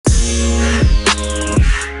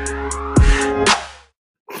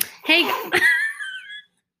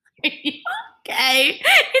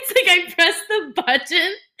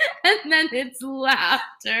introduction, and then it's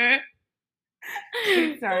laughter.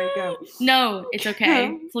 Okay, sorry, go. No, it's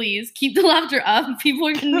okay. Please keep the laughter up. People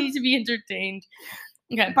are going to need to be entertained.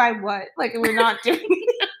 Okay. By what? Like, we're not doing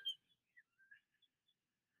it.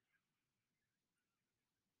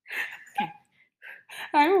 Okay.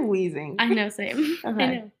 I'm wheezing. I know, same. Okay.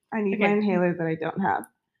 I know. I need Okay. my inhaler that I don't have.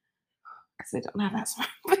 Because I don't have asthma.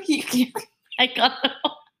 But you can. I got it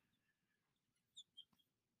all.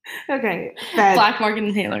 Okay. Black market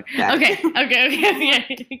inhaler. Okay.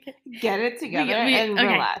 Get it together and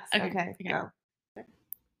relax. Okay. Go.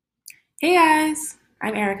 Hey guys,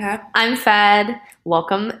 I'm Erica. I'm Fed.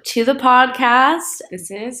 Welcome to the podcast.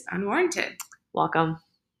 This is Unwarranted. Welcome.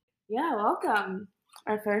 Yeah, welcome.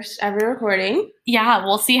 Our first ever recording. Yeah,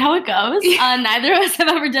 we'll see how it goes. Neither of us have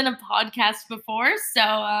ever done a podcast before,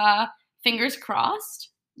 so fingers crossed.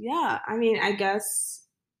 Yeah, I mean, I guess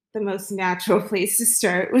the most natural place to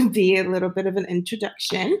start would be a little bit of an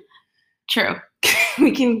introduction. True.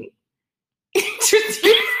 We can introduce.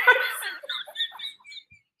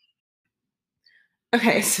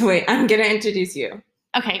 Okay, so wait, I'm gonna introduce you.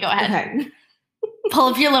 Okay, go ahead. Okay. Pull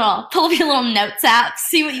up your little notes app.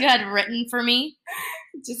 See what you had written for me.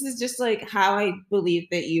 This is just like how I believe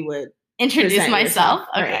that you would introduce myself.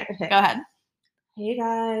 Okay, right, okay, go ahead. Hey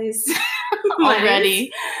guys. Already.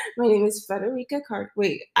 My name is Federica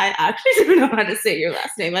Wait, I actually don't know how to say your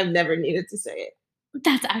last name. I've never needed to say it.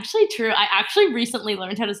 That's actually true. I actually recently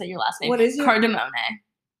learned how to say your last name. What is it? Cardamone.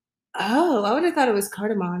 Oh, I would have thought it was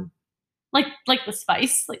cardamom. Like the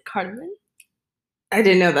spice, like cardamom. I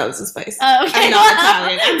didn't know that was a spice. Okay. I'm not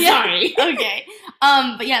Italian. I'm sorry. Okay.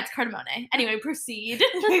 But yeah, it's cardamone. Anyway, proceed.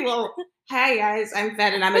 Okay, well, hi guys, I'm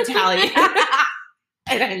Fed and I'm Italian.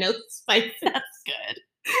 And I know spice. That's good.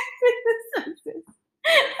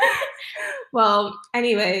 Well,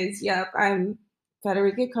 anyways, yep, I'm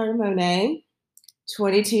Federica Cardamone,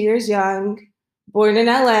 22 years young, born in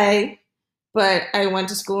LA, but I went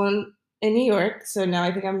to school in New York, so now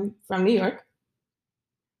I think I'm from New York.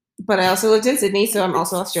 But I also lived in Sydney, so I'm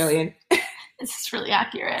also Australian. This is really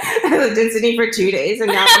accurate. I lived in Sydney for 2 days,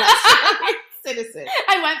 and now I'm an Australian citizen.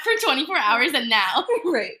 I went for 24 hours, and now.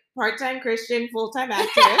 Right. Part-time Christian, full-time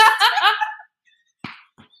activist.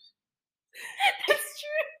 That's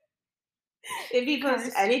true. If you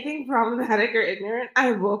post anything problematic or ignorant,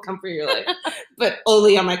 I will come for your life. But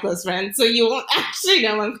only on my close friends, so you won't actually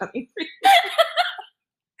know I'm coming for you.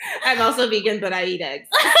 I'm also vegan, but I eat eggs.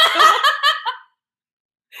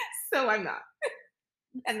 So I'm not.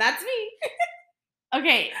 And that's me.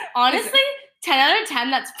 Okay, honestly, 10 out of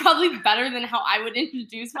 10, that's probably better than how I would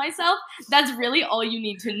introduce myself. That's really all you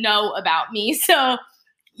need to know about me. So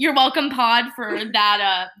you're welcome, Pod, for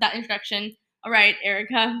that introduction. All right,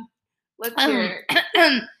 Erica. Let's hear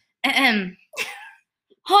it.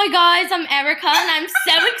 Hi, guys. I'm Erica, and I'm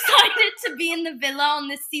so excited to be in the villa on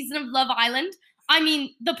this season of Love Island. I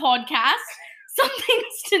mean, the podcast. Some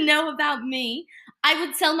things to know about me. I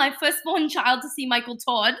would sell my firstborn child to see Michael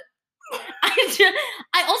Todd.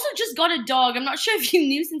 I also just got a dog. I'm not sure if you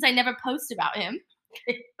knew since I never post about him.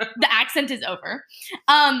 The accent is over.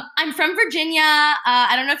 I'm from Virginia.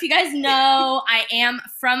 I don't know if you guys know. I am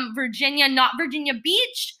from Virginia, not Virginia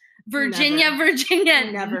Beach. Virginia.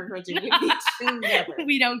 Never Virginia Beach. Never.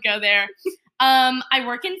 We don't go there. I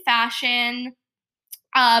work in fashion.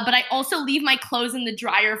 But I also leave my clothes in the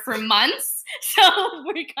dryer for months. So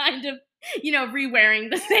we're kind of,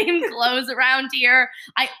 re-wearing the same clothes around here.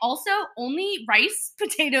 I also only rice,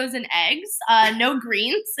 potatoes, and eggs. No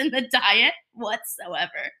greens in the diet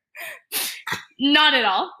whatsoever. Not at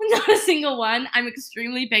all. Not a single one. I'm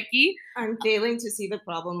extremely picky. I'm failing to see the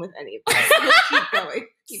problem with any of this. Let's keep going.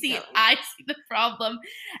 I see the problem.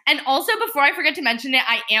 And also, before I forget to mention it,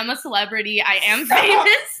 I am a celebrity. I am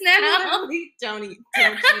famous now. Don't you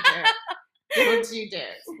dare. Don't you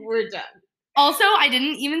dare. We're done. Also, I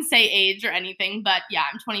didn't even say age or anything, but yeah,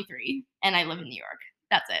 I'm 23 and I live in New York.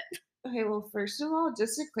 That's it. Okay, well, first of all,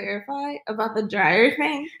 just to clarify about the dryer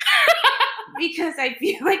thing, because I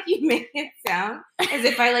feel like you make it sound as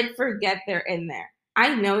if I forget they're in there.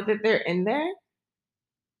 I know that they're in there.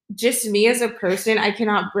 Just me as a person, I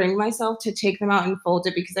cannot bring myself to take them out and fold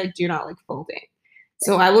it because I do not like folding.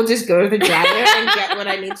 So I will just go to the dryer and get what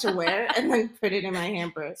I need to wear and then put it in my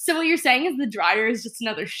hamper. So what you're saying is the dryer is just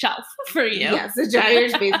another shelf for you. Yes, the dryer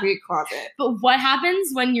is basically a closet. But what happens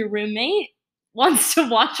when your roommate wants to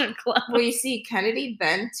wash your clothes? Well, you see, Kennedy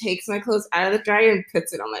then takes my clothes out of the dryer and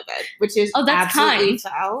puts it on my bed, which is that's absolutely kind.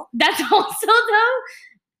 foul. That's also, though,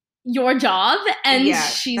 your job, and Yeah,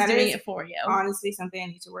 she's doing it for you. Honestly, something I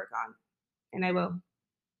need to work on, and I will.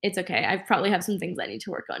 It's okay. I probably have some things I need to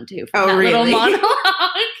work on, too. Oh, really? Little monologue.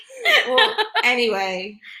 Well,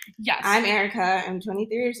 anyway, Yes. I'm Erica. I'm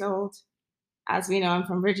 23 years old. As we know, I'm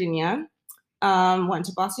from Virginia. Went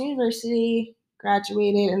to Boston University,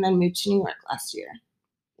 graduated, and then moved to New York last year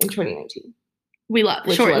in 2019. We love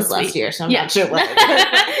Which short was and sweet. last year, so I'm not sure what.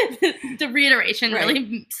 The reiteration Right.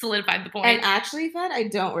 really solidified the point. And actually, Fed, I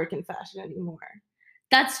don't work in fashion anymore.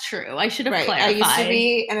 That's true. I should have Right. clarified. I used to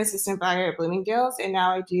be an assistant buyer at Bloomingdale's, and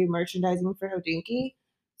now I do merchandising for Hodinkee.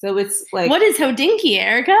 So it's like, what is Hodinkee,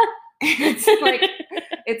 Erica?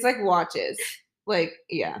 it's like watches. Like,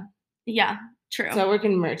 yeah. Yeah, true. So I work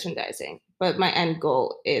in merchandising, but my end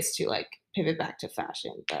goal is to like pivot back to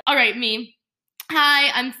fashion. But all right, me. Hi,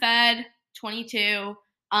 I'm Fed, 22.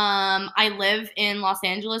 I live in Los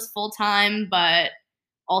Angeles full time, but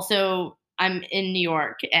also I'm in New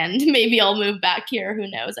York, and maybe I'll move back here. Who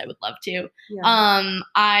knows? I would love to. yeah.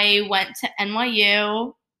 I went to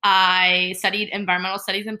NYU. I studied environmental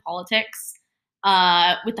studies and politics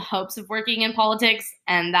with the hopes of working in politics,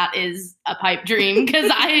 and that is a pipe dream because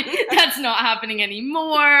that's not happening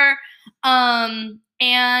anymore.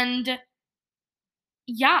 And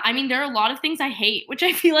yeah, I mean, there are a lot of things I hate, which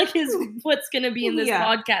I feel like is what's going to be in this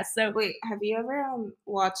podcast. So wait, have you ever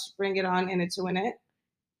watched Bring It On In It to Win It?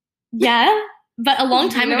 Yeah, but a long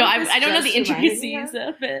time ago. what this I don't know the just reminded me intricacies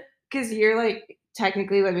of it. Because you're like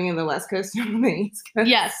technically living in the West Coast and on the East Coast.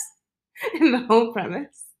 Yes. And the whole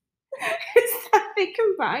premise is that they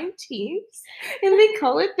combine teams and they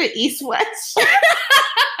call it the East-West.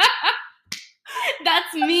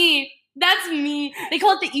 That's me. That's me. They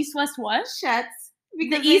call it the East-West what? Shets.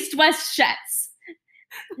 The East-West Shets.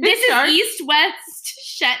 This is East-West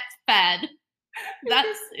Shet Fed.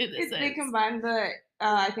 That's it. They combine the,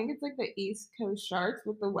 I think it's like the East Coast Sharks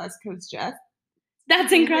with the West Coast Jets.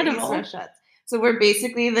 That's incredible. East-West Shets. So we're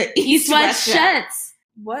basically the East-West Shets.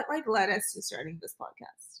 What like led us to starting this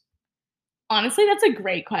podcast? Honestly, that's a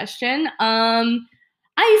great question.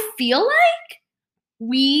 I feel like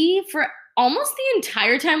we, for almost the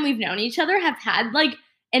entire time we've known each other, have had like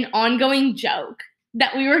an ongoing joke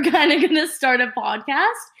that we were kind of going to start a podcast,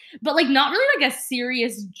 but like not really like a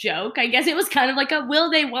serious joke. I guess it was kind of like a will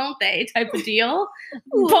they, won't they type of deal,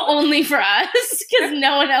 but only for us because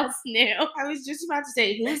no one else knew. I was just about to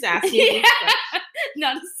say, who's asking? Yeah.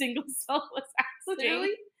 Not a single soul was asking.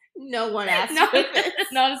 Literally, no one asked. Not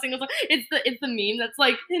a single soul. It's the meme that's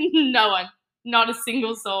like no one, not a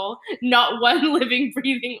single soul, not one living,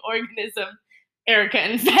 breathing organism. Erica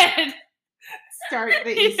and Fed start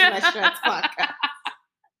the East-West Shets podcast.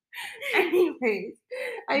 Anyways,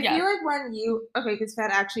 I feel like when because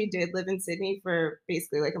Fed actually did live in Sydney for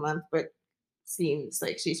basically like a month, but seems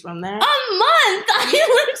like she's from there. A month?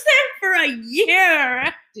 I lived there for a year.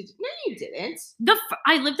 No, you didn't.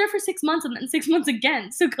 I lived there for 6 months and then 6 months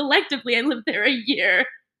again. So collectively, I lived there a year.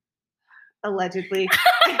 Allegedly.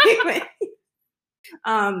 Anyway.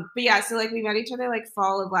 But yeah, so like we met each other like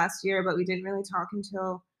fall of last year, but we didn't really talk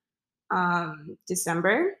until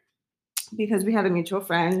December because we had a mutual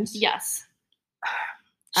friend. Yes.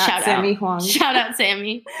 Shout Sammy Huang. Shout out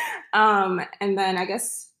Sammy. And then I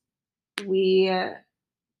guess we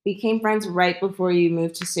became friends right before you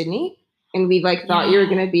moved to Sydney. And we like thought you were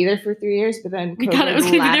gonna be there for 3 years, but then we thought it was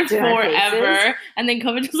gonna be there forever. And then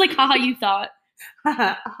COVID was like, haha, you thought.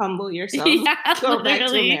 Humble yourself. Yeah, go back to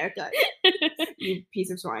America. You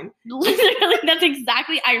piece of swine. Literally, that's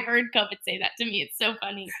exactly. I heard COVID say that to me. It's so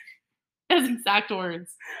funny. Those exact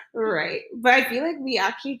words. Right, but I feel like we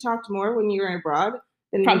actually talked more when you were abroad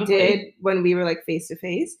than Probably. we did when we were like face to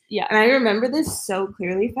face. Yeah, and I remember this so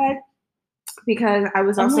clearly, Fed, because I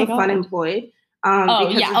was also fun employed.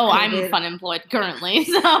 I'm fun employed currently.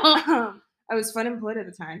 So I was fun employed at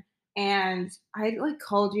the time. And I like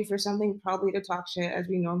called you for something, probably to talk shit as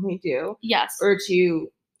we normally do. Yes. Or to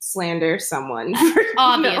slander someone.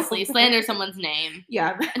 Obviously, slander someone's name.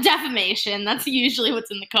 Yeah. Defamation. That's usually what's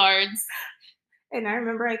in the cards. And I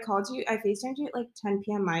remember I called you, I FaceTimed you at like 10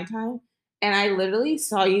 p.m. my time. And I literally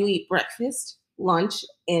saw you eat breakfast, lunch,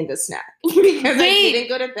 and a snack. Because I didn't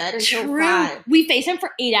go to bed until 5. We FaceTimed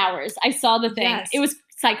for 8 hours. I saw the thing. Yes. It was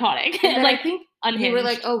psychotic. Like, I think unhinged. You were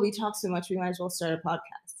like, oh, we talk so much, we might as well start a podcast.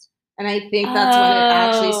 And I think that's when it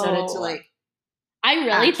actually started to like. I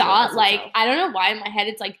really thought like itself. I don't know why in my head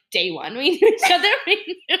it's like day one we knew each other. We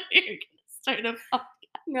knew we were gonna start a podcast.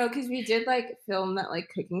 No, because we did like film that like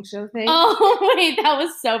cooking show thing. Oh wait, that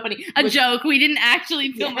was so funny. Joke. We didn't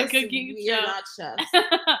actually film a cooking show. We are not chefs.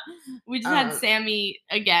 We just had Sammy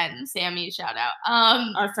again. Sammy, shout out.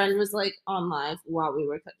 Our friend was like on live while we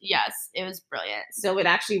were cooking. Yes, it was brilliant. So it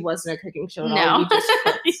actually wasn't a cooking show at No. all. We just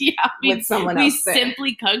cooked with someone else there. We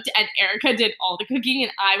simply cooked, and Erica did all the cooking,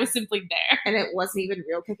 and I was simply there. And it wasn't even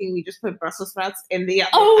real cooking. We just put Brussels sprouts in the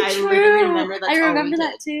oven. Oh, I true. literally remember that's I all remember we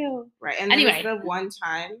that did. too. Right. And anyway, there was the one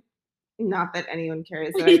time, not that anyone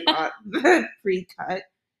cares, that I bought the pre-cut,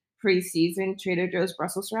 pre-seasoned Trader Joe's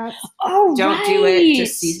Brussels sprouts. Oh, Don't do it.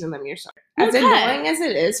 Just season them yourself. As annoying as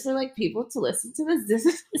it is for like people to listen to this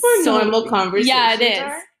is for normal conversations. Yeah, it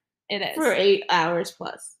is. It is for 8 hours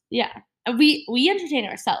plus. Yeah, we entertain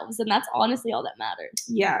ourselves, and that's honestly all that matters.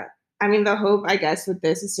 Yeah, I mean the hope, I guess, with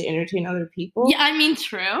this is to entertain other people. Yeah, I mean,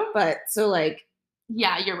 true. But so like,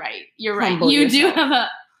 yeah, you're right. You're right. You do have a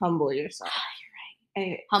humble yourself. You're right.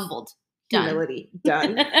 Anyway, humbled. Humility.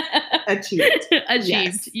 Done. Achieved. Achieved.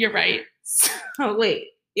 Yes. You're right. So wait.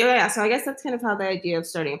 Yeah. So I guess that's kind of how the idea of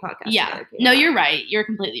starting a podcast. Yeah. No, you're right. You're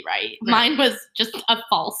completely right. Mine was just a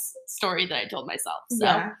false story that I told myself. So.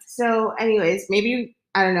 Yeah. So, anyways, maybe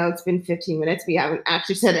I don't know. It's been 15 minutes. We haven't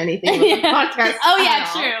actually said anything on the podcast. Oh yeah,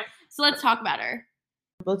 true. So let's talk about her.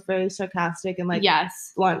 We're both very sarcastic and like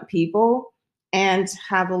yes, blunt people, and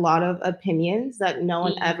have a lot of opinions that no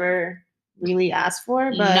one ever really asked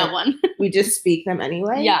for, but no one. We just speak them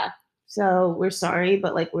anyway. Yeah. So we're sorry,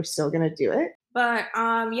 but like we're still gonna do it. But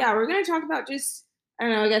yeah, we're gonna talk about just, I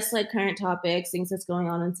don't know, I guess like current topics, things that's going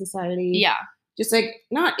on in society. Yeah. Just like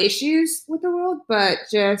not issues with the world, but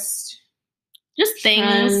just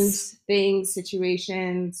things,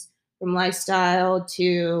 situations, from lifestyle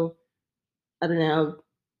to, I don't know,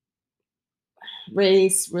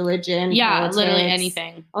 race, religion, politics. Literally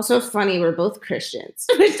anything. Also funny, we're both Christians.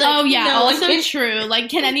 Which, like, also true. Like,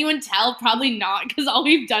 can anyone tell? Probably not, because all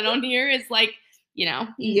we've done on here is like,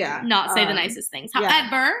 not say the nicest things.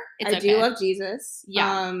 However, it's okay. I do love Jesus.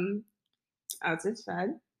 Yeah. As it's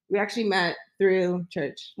fed. We actually met through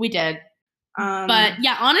church. We did. But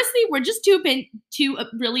yeah, honestly, we're just two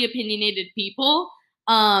really opinionated people.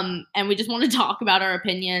 And we just want to talk about our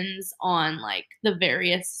opinions on like the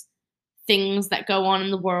various things that go on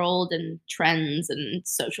in the world and trends and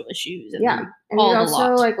social issues. And and we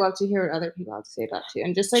also like love to hear what other people have to say about too,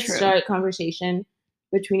 and just like start conversation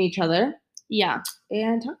between each other. Yeah,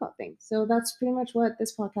 and talk about things. So that's pretty much what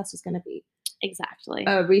this podcast is going to be. Exactly.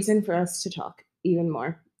 A reason for us to talk even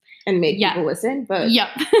more and make people listen, but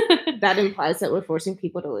that implies that we're forcing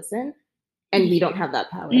people to listen. And we don't have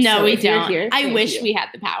that power. No, so we don't. Here, I wish we had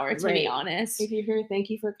the power, to be honest. If you're here, thank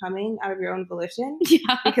you for coming out of your own volition.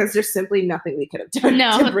 Yeah. Because there's simply nothing we could have done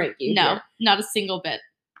to bring you here. Not a single bit.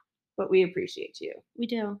 But we appreciate you. We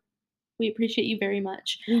do. We appreciate you very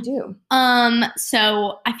much. We do.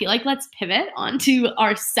 So I feel like let's pivot onto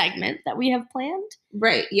our segment that we have planned.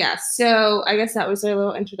 Right, yeah. So I guess that was our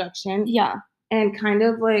little introduction. Yeah. And kind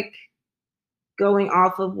of like going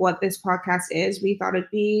off of what this podcast is, we thought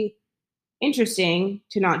it'd be interesting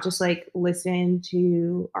to not just like listen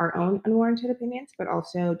to our own unwarranted opinions, but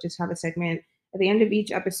also just have a segment at the end of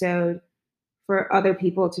each episode for other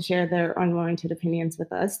people to share their unwarranted opinions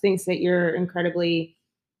with us, things that you're incredibly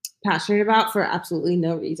passionate about for absolutely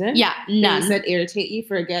no reason. Yeah, none. Things that irritate you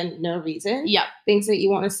for, again, no reason. Yep. Things that you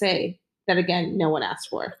want to say that, again, no one asked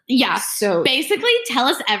for. Yeah. So basically tell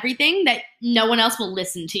us everything that no one else will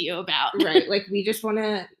listen to you about. Right. Like we just want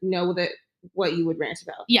to know what you would rant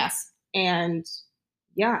about. Yes. And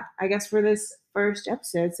yeah, I guess for this first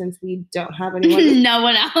episode, since we don't have anyone, no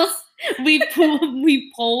one else,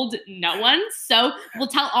 we polled no one, so we'll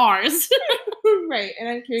tell ours. Right, and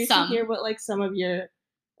I'm curious to hear what like some of your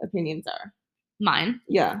opinions are. Mine.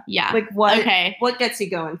 Yeah. Like what? Okay. What gets you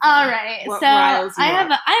going? All right. So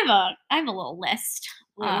I have a little list.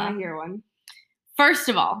 I want to hear one. First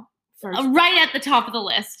of all, right at the top of the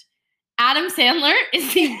list, Adam Sandler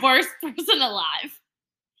is the worst person alive.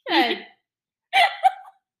 Good.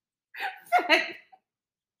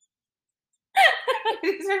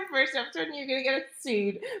 This is our first episode and you're going to get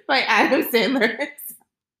sued by Adam Sandler.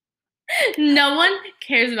 No one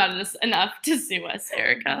cares about us enough to sue us,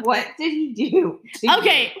 Erica. What did he do?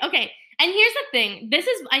 Okay. And here's the thing.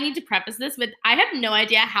 I need to preface this with, I have no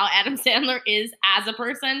idea how Adam Sandler is as a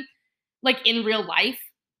person, like in real life.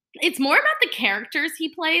 It's more about the characters he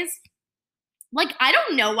plays. Like, I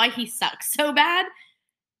don't know why he sucks so bad.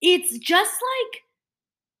 It's just like,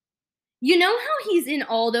 you know how he's in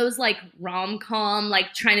all those like rom-com,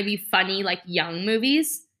 like trying to be funny, like young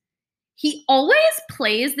movies? He always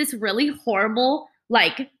plays this really horrible,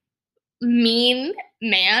 like mean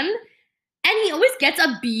man. And And he always gets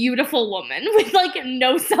a beautiful woman with, like,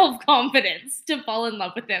 no self-confidence to fall in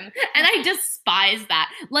love with him. And I despise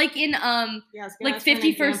that. Like in, Yeah, I was gonna like ask for an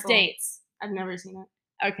 50 First example. Dates. I've never seen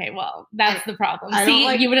it. Okay, well, that's the problem. I don't See,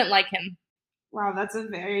 like- you wouldn't like him. Wow, that's a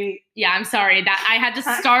very... Yeah, I'm sorry that I had to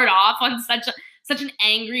start off on such an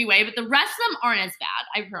angry way, but the rest of them aren't as bad,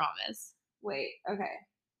 I promise. Wait, okay.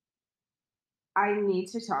 I need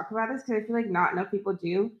to talk about this because I feel like not enough people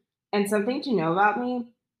do. And something to know about me,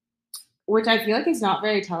 which I feel like is not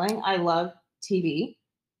very telling, I love TV.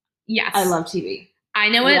 Yes. I love TV. I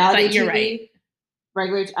know it, Reality but you're TV, right.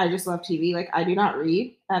 Regular, I just love TV. Like, I do not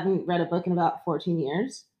read. I haven't read a book in about 14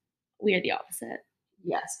 years. We are the opposite.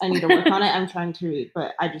 Yes, I need to work on it. I'm trying to read,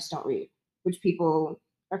 but I just don't read, which people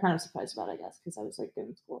are kind of surprised about, I guess, because I was like good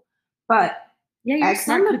in school. But Yeah, you're X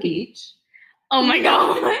on the Beach. Oh my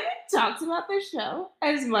god. No one talks about this show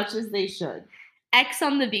as much as they should. X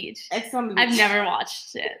on the Beach. X on the Beach. I've never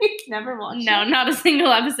watched it. Never watched No, it. not a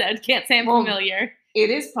single episode. Can't say I'm Well, familiar. It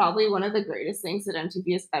is probably one of the greatest things that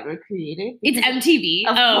MTV has ever created. It's MTV.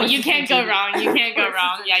 Of Oh, course you it's can't go MTV. wrong. You can't go Of course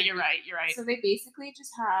wrong. it's Yeah, MTV. you're right. You're right. So they basically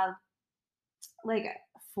just have like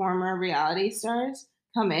former reality stars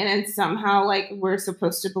come in, and somehow like we're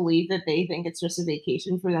supposed to believe that they think it's just a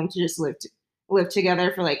vacation for them to just live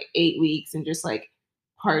together for like 8 weeks and just like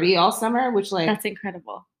party all summer, which like That's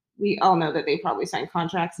incredible. we all know that they probably signed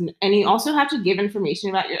contracts, and you also have to give information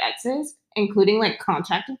about your exes, including like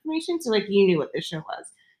contact information, so like you knew what this show was.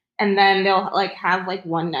 And then they'll like have like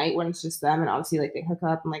one night when it's just them, and obviously like they hook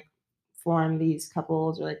up and like form these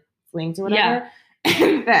couples or like flings or whatever. Yeah.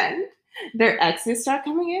 And then their exes start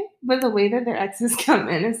coming in, but the way that their exes come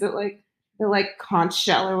in is that like the like conch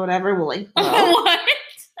shell or whatever will like blow. What?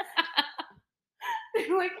 They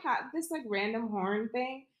like have this like random horn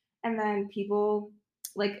thing, and then people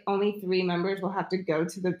like only 3 members will have to go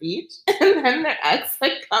to the beach, and then their ex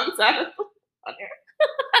like comes out of the water.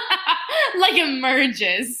 Like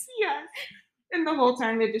emerges. Yes. And the whole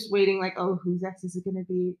time they're just waiting, like, oh, whose ex is it gonna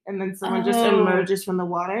be? And then someone just Oh. emerges from the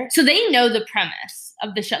water. So they know the premise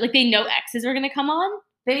of the show. Like they know exes are gonna come on.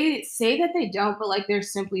 They say that they don't, but like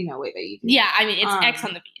there's simply no way that you do. Yeah, I mean it's X Um,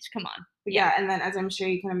 on the Beach. Come on. But yeah, and then as I'm sure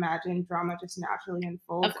you can imagine, drama just naturally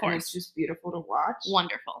unfolds. Of course. And it's just beautiful to watch.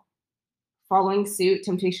 Wonderful. Following suit,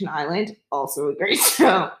 Temptation Island, also a great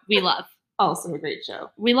show. We love. Also a great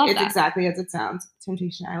show. We love It's that. exactly as it sounds.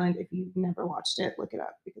 Temptation Island. If you've never watched it, look it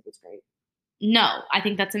up because it's great. No, I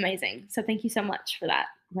think that's amazing. So thank you so much for that.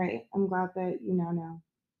 Right. I'm glad that you now know.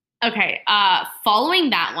 Okay,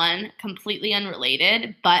 following that one, completely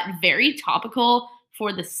unrelated, but very topical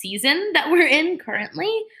for the season that we're in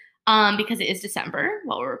currently, because it is December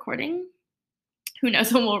while we're recording. Who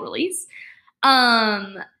knows when we'll release?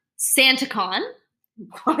 SantaCon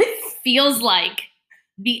feels like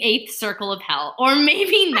the 8th circle of hell, or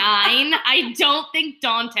maybe 9. I don't think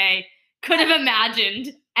Dante could have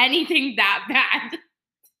imagined anything that bad.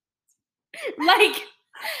 Like,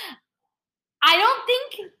 I don't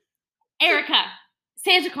think... Erica,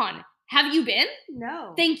 SantaCon, have you been?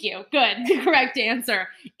 No. Thank you. Good. The correct answer.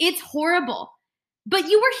 It's horrible. But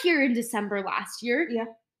you were here in December last year. Yeah.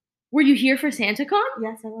 Were you here for SantaCon?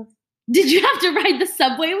 Yes, I was. Did you have to ride the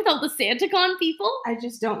subway with all the SantaCon people? I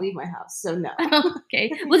just don't leave my house, so no.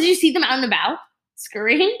 Okay. Well, did you see them out and about?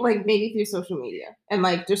 Scurrying? Like maybe through social media and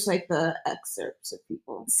like just like the excerpts of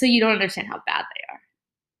people. So you don't understand how bad they are.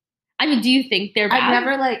 I mean, do you think they're bad? I've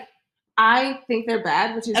never like, I think they're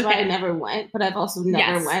bad, which is why I Okay. never went, but I've also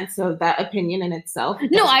never Yes. went, so that opinion in itself. No,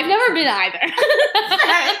 doesn't I've make never been sense. either.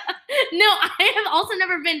 No, I have also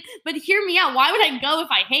never been, but hear me out. Why would I go if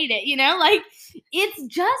I hate it? You know, like it's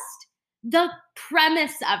just the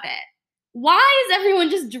premise of it. Why is everyone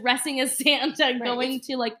just dressing as Santa going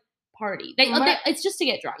to like party? It's just to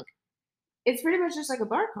get drunk. It's pretty much just like a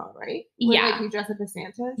bar crawl, right? Where, Yeah. like you dress up as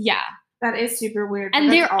Santas. Yeah. That is super weird. And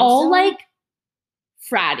but they're that's all also- like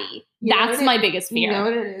fratty. You know That's what my it- biggest You fear. know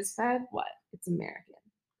what it is, Fed? What? It's American.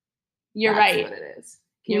 You're That's right. what it is.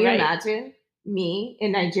 Can You're you right. imagine me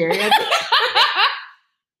in Nigeria?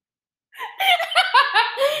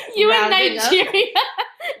 You in Rounding up. Nigeria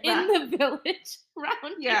in the village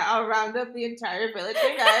round. Yeah, I'll round up the entire village.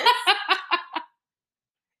 Hey guys,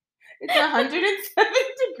 it's 107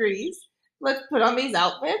 degrees. Let's put on these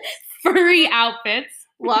outfits, Furry outfits.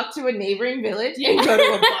 walk to a neighboring village, and go to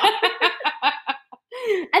a bar.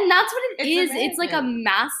 And that's what it is. It's It's like a amazing.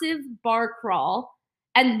 massive bar crawl.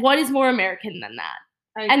 And what is more American than that?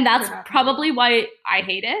 I And that's cannot probably why I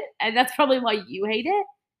hate it. And that's probably why you hate it.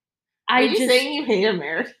 Are you saying you hate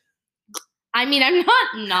America? I mean, I'm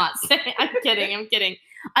not saying. I'm kidding.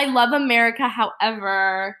 I love America.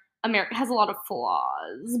 However, America has a lot of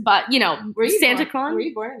flaws, but Were you SantaCon. Were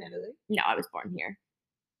you born in Italy? No, I was born here,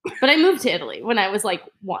 but I moved to Italy when I was like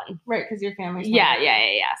 1. Right, because your family's from Yeah.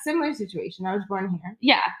 Italy. Similar situation. I was born here.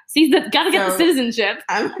 Yeah. See, gotta get the So- citizenship.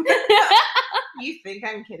 You think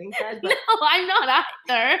I'm kidding, Fred? No, But I'm not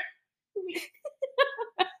either.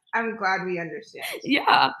 I'm glad we understand.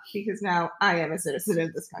 Yeah. Because now I am a citizen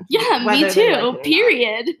of this country. Yeah, whether me they like it too. or not.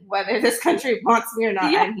 Period. Whether this country wants me or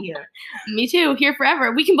not, Yeah. I'm here. Me too. Here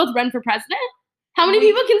forever. We can both run for president. How many We-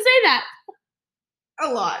 people can say that? A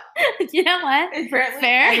lot. You know what? Apparently,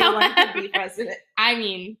 Fair, anyone could be however. president. I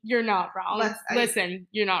mean, you're not wrong. Listen,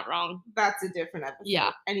 you're not wrong. That's a different episode. Yeah.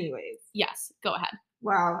 Anyways. Yes, go ahead.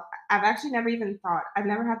 Well, I've actually never even thought, I've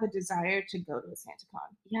never had the desire to go to a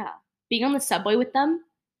SantaCon. Yeah. Being on the subway with them,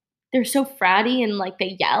 they're so fratty and like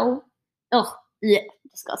they yell. Ugh, bleh,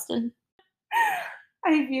 disgusting.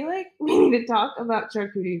 I feel like we need to talk about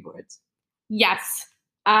charcuterie boards. Yes,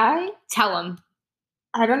 I tell them.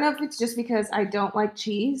 don't know if it's just because I don't like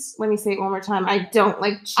cheese. Let me say it one more time. I don't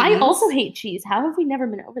like cheese. I also hate cheese. How have we never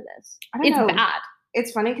been over this? I don't It's know. bad.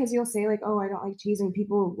 It's funny because you'll say like, "Oh, I don't like cheese," and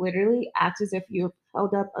people literally act as if you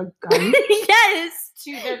held up a gun Yes.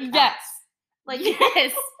 to their face. Yes. Like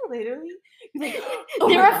Yes. literally, you're like, "Oh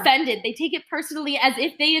my They're God." offended. They take it personally as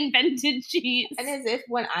if they invented cheese. And as if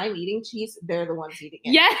when I'm eating cheese, they're the ones eating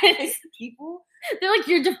it. Yes. People They're like,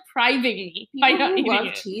 you're depriving me by not who eating love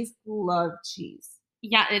it. cheese love cheese.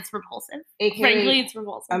 Yeah, it's repulsive. AKA Frankly, it's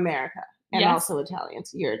repulsive. America. And Yes. also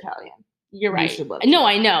Italians. You're Italian. You're you right. should love No,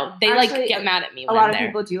 cheese. I know. They Actually, get mad at me A when lot I'm of there.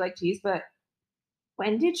 people do like cheese, but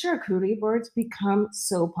when did charcuterie boards become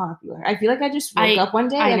so popular? I feel like I just woke up one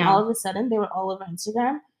day I and know. all of a sudden they were all over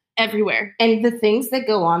Instagram. Everywhere. And the things that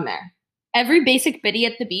go on there. Every basic biddy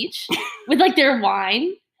at the beach with like their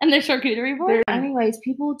wine and their charcuterie board. Anyways,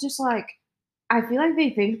 people just like, I feel like they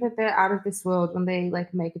think that they're out of this world when they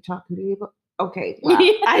like make a charcuterie board. Okay, wow.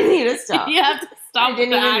 I need to stop. You have to stop I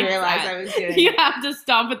didn't with the even realize accent. I was doing You it. have to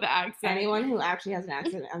stop with the accent. Anyone who actually has an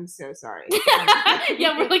accent, I'm so sorry.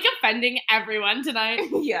 Yeah, we're like offending everyone tonight.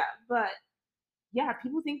 Yeah, but yeah,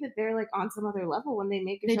 people think that they're like on some other level when they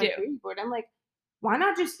make a They do. charcuterie board. I'm like, why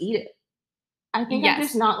not just eat it? I think I'm Yes.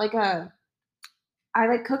 just not like I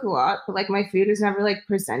like cook a lot, but like my food is never like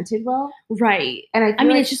presented well. Right. And I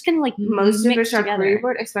mean, like it's just gonna like most of a mix charcuterie together.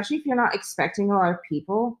 board, especially if you're not expecting a lot of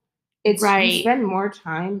people, it's Right. you spend more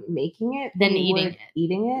time making it Than you eating would it.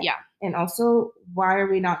 eating it. Yeah. And also, why are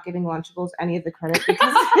we not giving Lunchables any of the credit?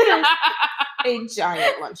 Because it is a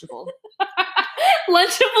giant Lunchable.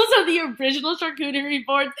 Lunchables are the original charcuterie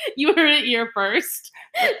boards. You heard it here first.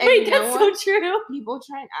 And Wait, you know that's what? so true. People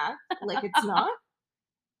try and act like it's not.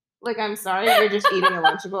 Like, I'm sorry, you're just eating a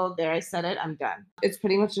Lunchable. There, I said it. I'm done. It's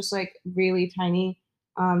pretty much just like really tiny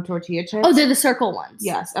tortilla chips. Oh, they're the circle ones.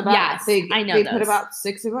 Yes, about Yes, they, I know They those. put about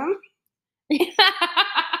 6 of them, in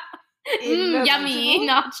the Yummy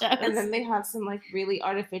Lunchable, nachos. and then they have some like really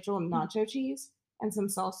artificial nacho cheese and some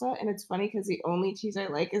salsa. And it's funny because the only cheese I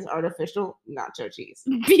like is artificial nacho cheese.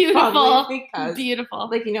 Beautiful. Probably because, Beautiful.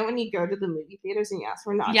 like, you know, when you go to the movie theaters and you ask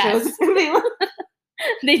for nachos, Yes. and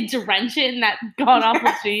They drench it in that god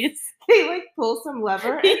awful cheese. they like pull some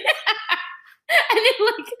lever. And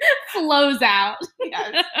it like flows out.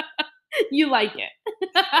 Yes. You like it.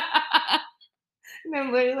 And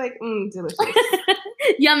I'm literally like, delicious.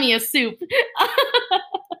 Yummy, a soup.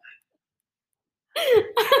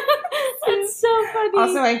 That's so funny.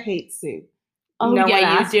 Also, I hate soup. oh No one yeah,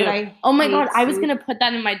 asked, you but do. I Oh my hate god, I was soup. gonna put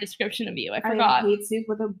that in my description of you. I I forgot. hate soup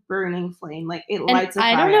with a burning flame. Like, it And lights a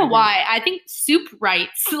I fire. don't know under why. me. I think soup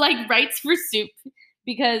writes, like writes for soup,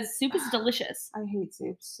 because soup is delicious. I hate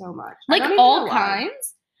soup so much. I Like don't even all know why.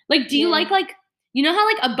 kinds. Like, do you Yeah. like you know how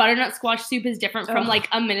like a butternut squash soup is different from Ugh. like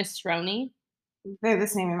a minestrone? They're the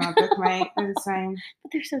same amount, of right? They're the same.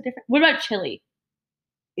 But they're so different. What about chili?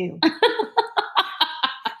 Ew.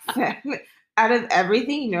 Out of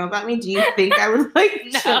everything you know about me, do you think I would like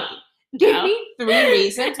No. chili? Give No. me 3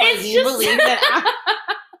 reasons why It's you just- believe that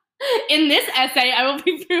In this essay, I will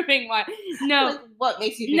be proving why. No, like, what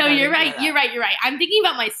makes you think no, I would you're enjoy right. that? You're right. You're right. I'm thinking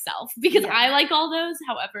about myself because Yeah. I like all those.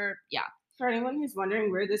 However, yeah, For anyone who's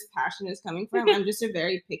wondering where this passion is coming from, I'm just a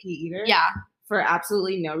very picky eater. yeah, For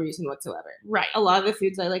absolutely no reason whatsoever. right. A lot of the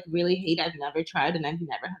foods I like really hate, I've never tried, and I've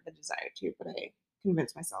never had the desire to, but I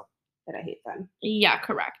convince myself that I hate them. Yeah,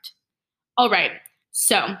 correct. All right.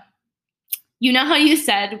 So, you know how you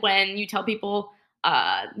said when you tell people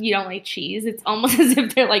you don't like cheese, it's almost as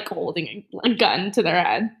if they're like holding a gun to their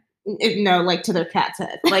head. No, like to their cat's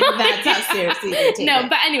head. Like, that's how seriously they take No, it.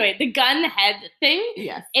 but anyway, the gun head thing,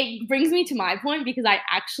 Yes. it brings me to my point because I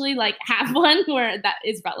actually like have one where that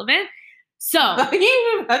is relevant. So,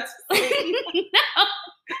 You were about to say- no,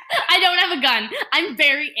 I don't have a gun. I'm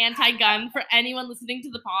very anti-gun. For anyone listening to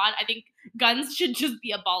the pod, I think guns should just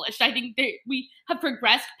be abolished. I think we have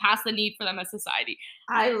progressed past the need for them as society.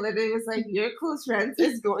 I literally was like, your close friends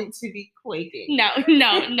is going to be quaking. No.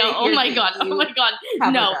 Oh my god.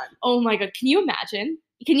 No. Oh my god. Can you imagine?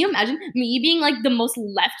 Can you imagine me being like the most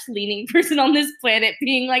left-leaning person on this planet,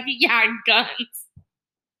 being like, yeah, guns?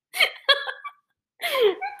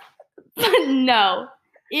 But no,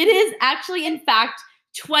 it is actually, in fact,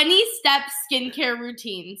 20-step skincare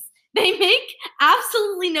routines. They make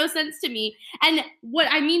absolutely no sense to me. And what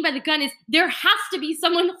I mean by the gun is there has to be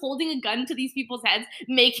someone holding a gun to these people's heads,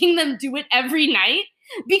 making them do it every night.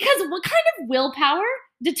 Because what kind of willpower,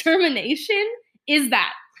 determination is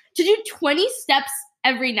that? To do 20 steps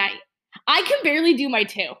every night. I can barely do my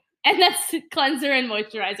 2. And that's cleanser and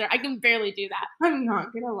moisturizer. I can barely do that. I'm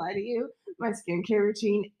not going to lie to you. My skincare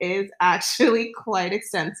routine is actually quite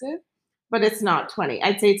extensive, but it's not 20.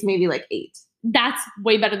 I'd say it's maybe like 8. That's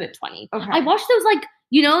way better than 20. Okay. I watched those like,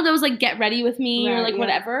 those like get ready with me or Right, like yeah.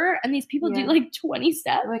 whatever. And these people do like 20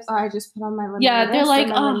 steps. They're like, oh, I just put on my La Mer Yeah, they're this like,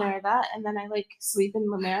 and my La oh. Mer that, and then I like sleep in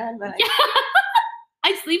La Mer, and then Yeah.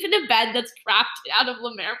 I sleep in a bed that's crafted out of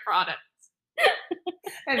La Mer products.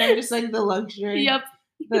 and I'm just like the luxury. Yep.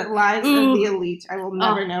 The lives Ooh. of the elite. I will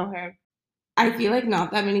never know her. I feel like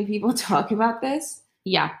not that many people talk about this,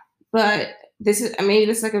 Yeah. but this is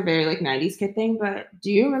like a very like 90s kid thing, but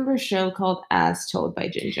do you remember a show called As Told by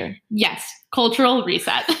Ginger? Yes. Cultural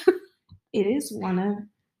reset. It is one of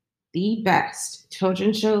the best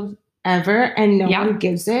children's shows ever, and no Yeah. one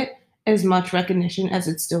gives it as much recognition as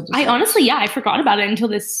it still deserves. I honestly, I forgot about it until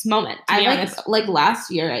this moment. To be I honest. like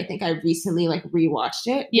last year, I think I recently like rewatched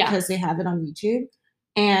it because they have it on YouTube,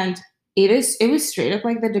 and it was straight up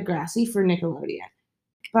like the Degrassi for Nickelodeon.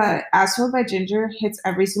 But As Told by Ginger hits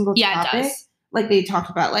every single Yeah, it topic. does. Like they talked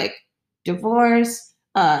about like divorce,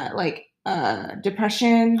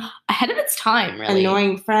 depression, Ahead of its time, really.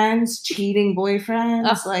 annoying friends, cheating boyfriends,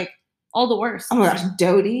 Ugh. like All the worst. oh my gosh,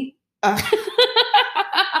 Dodie.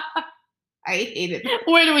 I hated it.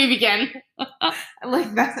 Where do we begin? Like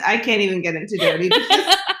I can't even get into Dodie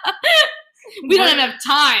because We don't even have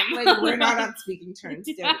time. like we're not on speaking terms,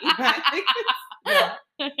 Dodie.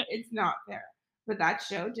 It's not fair. But that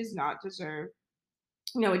show does not deserve.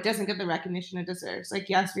 No, it doesn't get the recognition it deserves. Like,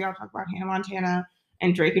 yes, we all talk about Hannah Montana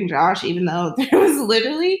and Drake and Josh, even though there was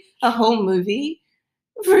literally a whole movie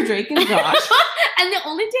for Drake and Josh. And the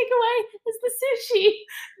only takeaway is the sushi.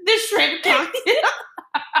 The shrimp cocktail.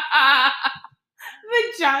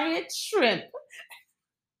 The giant shrimp.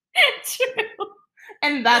 True.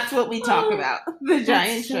 And that's what we talk about. The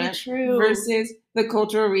giant That's so shrimp true. versus the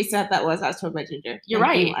cultural reset that was As Told by Ginger. You're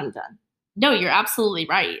Thank you, right. I'm done. No, you're absolutely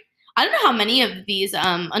right. I don't know how many of these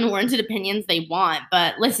unwarranted opinions they want,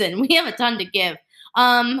 but listen, we have a ton to give.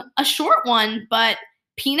 A short one, but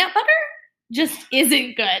peanut butter just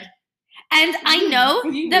isn't good. And I know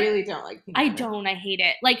you that really don't like peanut I butter. don't. I hate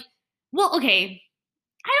it. Like, well, okay.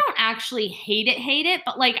 I don't actually hate it,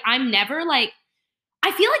 but like I'm never like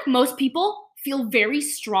I feel like most people feel very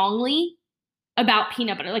strongly about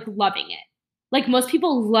peanut butter, like loving it. Like most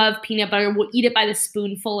people love peanut butter, will eat it by the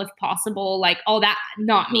spoonful if possible, like all that.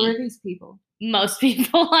 Not Who are me. these people? Most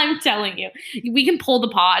people, I'm telling you. We can pull the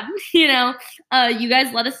pod, you know. You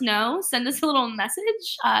guys let us know. Send us a little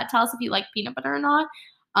message. Tell us if you like peanut butter or not.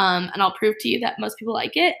 And I'll prove to you that most people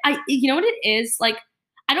like it. You know what it is? Like,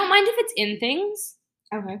 I don't mind if it's in things,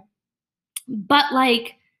 Okay. but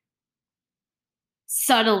like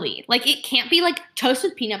subtly. Like it can't be like toast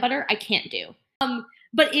with peanut butter, I can't do.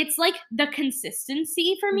 But it's like the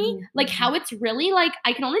consistency for me, Mhm, like how it's really like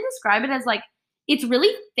I can only describe it as like it's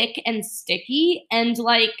really thick and sticky, and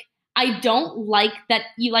like I don't like that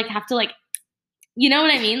you like have to like, you know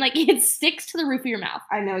what I mean? Like it sticks to the roof of your mouth.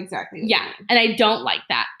 I know exactly. What Yeah, you mean. and I don't like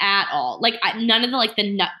that at all. Like none of the like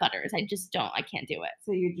the nut butters. I just don't. I can't do it.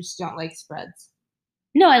 So you just don't like spreads.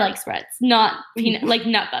 No, I like spreads, not peanut like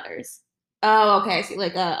nut butters. Oh, okay. I see.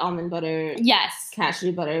 Like almond butter, Yes.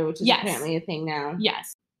 cashew butter, which is Yes. apparently a thing now.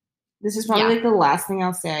 Yes. This is probably like the last thing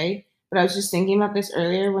I'll say, but I was just thinking about this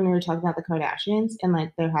earlier when we were talking about the Kardashians and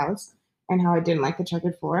like their house and how I didn't like the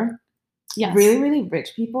checkered floor. Yes. Really, really rich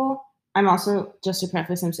people. I'm also, just to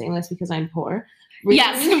preface, I'm saying this because I'm poor. Really,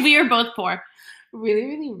 Yes, we are both poor. really,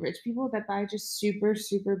 really rich people that buy just super,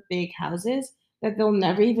 super big houses that they'll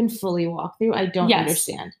never even fully walk through. I don't Yes.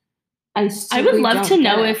 understand. I would simply love don't to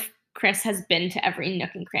know get it. if Chris has been to every nook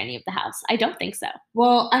and cranny of the house. I don't think so.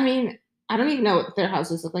 Well, I mean, I don't even know what their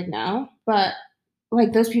houses look like now, but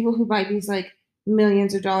like those people who buy these like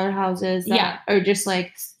millions of dollar houses that Yeah. are just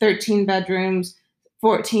like 13 bedrooms,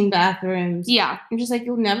 14 bathrooms. Yeah. I'm just like,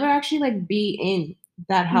 you'll never actually like be in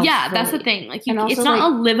that house. Yeah, that's the fully. thing. Like, And also, it's not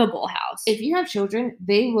like, a livable house. If you have children,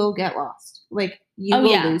 they will get lost. Like, you Oh,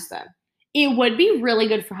 will yeah. lose them. It would be really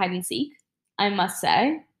good for hide and seek, I must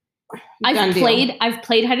say. Done I've deal.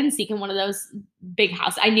 played hide and seek in one of those big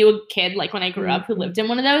houses. I knew a kid like when I grew up who lived in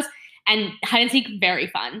one of those, and hide and seek, very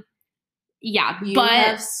fun. Yeah, You but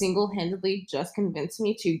have single-handedly just convinced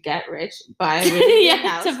me to get rich by living in a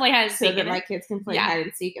house to play hide and so seek that in my it. kids can play Yeah. hide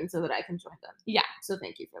and seek and so that I can join them. Yeah. So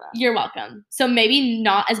thank you for that. You're welcome. So maybe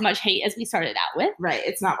not as much hate as we started out with. Right.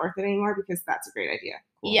 It's not worth it anymore because that's a great idea.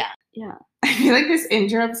 Cool. Yeah. Yeah. I feel like this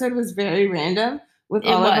intro episode was very random with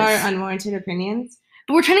all of our unwarranted opinions.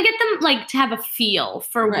 But we're trying to get them like to have a feel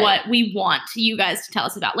for Right. what we want you guys to tell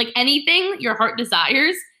us about. Like anything your heart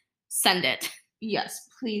desires, send it. Yes,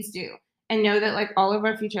 please do. And know that like all of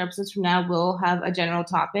our future episodes from now will have a general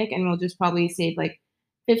topic and we'll just probably save like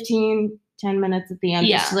 10 minutes at the end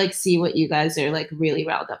just to like see what you guys are like really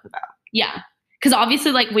riled up about. Yeah. Because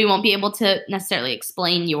obviously like we won't be able to necessarily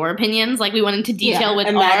explain your opinions. Like we went into detail with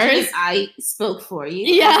Imagine ours. if I spoke for you.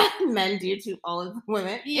 Yeah. Men do to all of the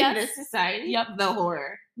women in this society. Yep. The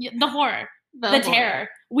horror. Yeah, the horror. The horror. terror.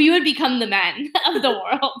 We would become the men of the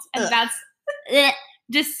world. And that's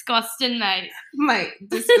disgusting, mate. Mate,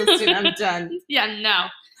 disgusting. I'm done. Yeah, no.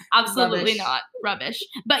 Absolutely not. Rubbish.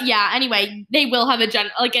 But yeah, anyway, they will have an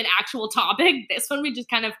actual topic. This one we just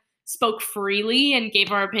kind of spoke freely and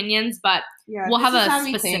gave our opinions, but we'll have a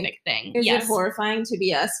specific thing. Is it horrifying to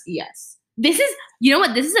be us? Yes. This is, you know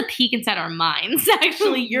what? This is a peek inside our minds,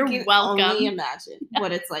 actually. You're you can welcome. Only imagine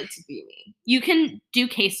what it's like to be me. You can do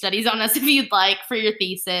case studies on us if you'd like for your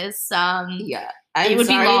thesis. Yeah. I'm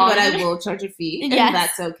sorry, but I will charge a fee, and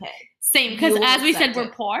that's okay. Same, because as we said, we're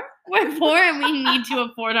poor. We're poor, and we need to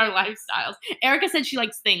afford our lifestyles. Erica said she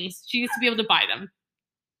likes things. She used to be able to buy them.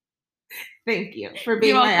 Thank you for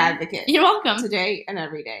being my advocate. You're welcome. Today and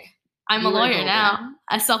every day. I'm a lawyer now.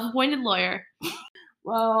 A self-appointed lawyer.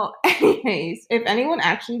 Well, anyways, if anyone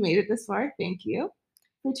actually made it this far, thank you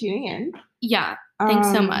for tuning in. Yeah,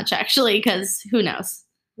 thanks so much, actually, because who knows?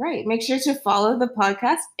 Right. Make sure to follow the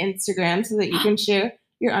podcast Instagram so that you can share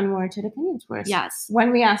your unwarranted opinions for us. Yes.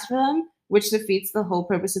 When we ask for them, which defeats the whole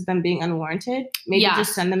purpose of them being unwarranted, maybe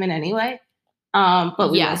just send them in anyway.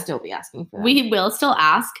 But we will still be asking for them. We will still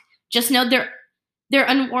ask. Just know they're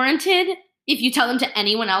unwarranted if you tell them to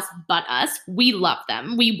anyone else but us. We love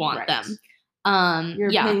them. We want them. Your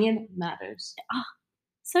opinion matters. Oh,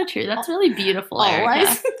 so true. That's really beautiful,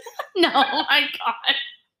 Erica. No, oh my God.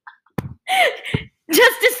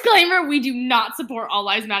 Just disclaimer, we do not support All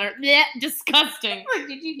Lives Matter. Yeah, disgusting.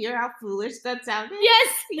 Did you hear how foolish that sounded?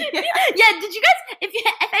 Yes. Yeah, did you guys, if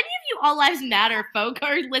any of you All Lives Matter folk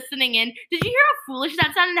are listening in, did you hear how foolish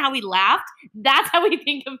that sounded and how we laughed? That's how we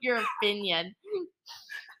think of your opinion.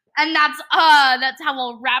 And that's how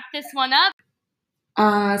we'll wrap this one up.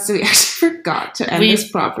 So we actually forgot to end this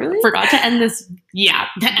properly. Forgot to end this,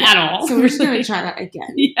 at all. So we're just going to try that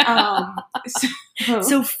again. Yeah.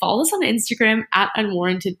 So follow us on Instagram at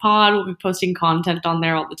unwarrantedpod. We'll be posting content on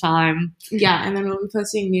there all the time. Yeah, and then we'll be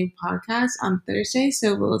posting new podcasts on Thursday.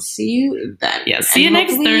 So we'll see you then. Yeah, see you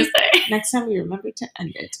next Thursday. Next time we remember to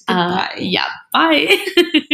end it. Goodbye. Bye.